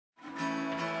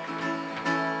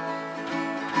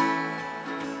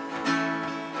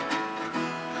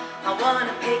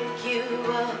wanna pick you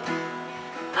up,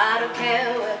 I don't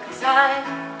care what time.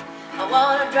 I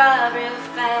wanna drive real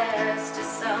fast to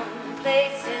some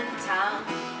place in town.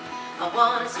 I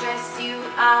wanna stress you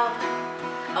out,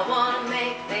 I wanna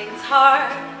make things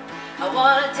hard. I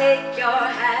wanna take your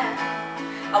hand,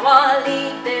 I wanna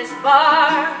leave this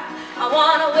bar. I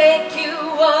wanna wake you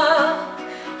up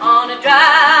on a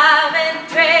driving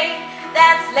train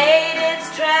that's laid its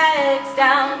tracks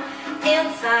down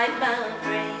inside my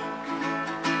brain.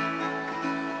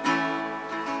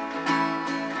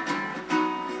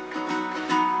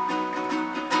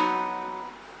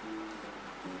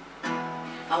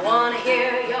 I wanna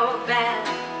hear your band,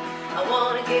 I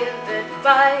wanna give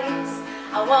advice.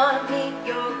 I wanna meet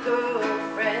your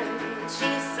girlfriend, she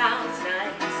sounds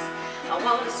nice. I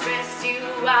wanna stress you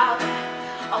out,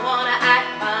 I wanna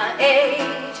act my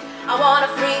age. I wanna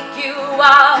freak you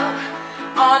out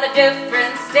on a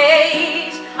different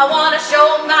stage. I wanna show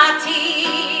my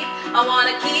teeth, I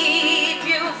wanna keep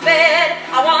you fed.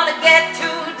 I wanna get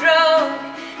too drunk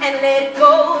and let it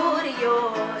go to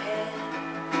your head.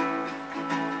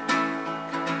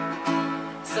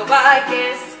 So I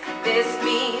guess this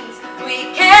means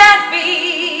we can't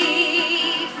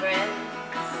be friends.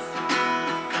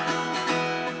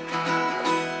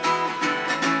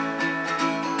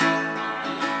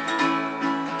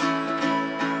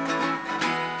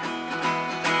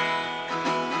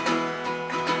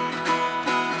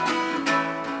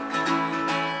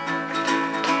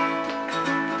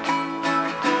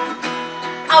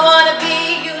 I wanna be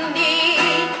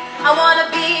unique, I wanna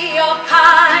be your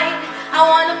kind. I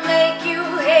wanna make you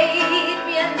hate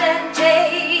me and then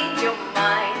change your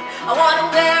mind. I wanna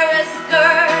wear a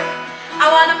skirt, I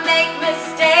wanna make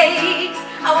mistakes.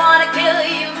 I wanna kill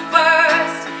you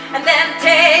first and then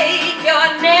take your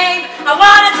name. I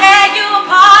wanna tear you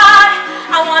apart,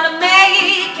 I wanna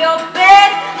make your bed.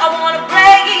 I wanna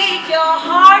break your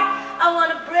heart, I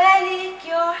wanna break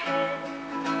your head.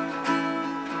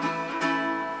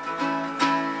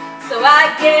 So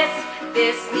I guess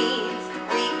this means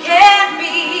we can't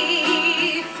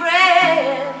be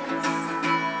friends.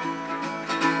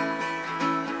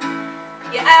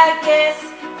 Yeah, I guess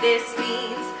this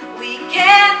means we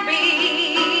can't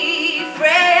be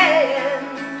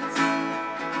friends.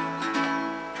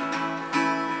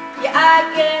 Yeah, I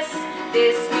guess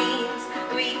this means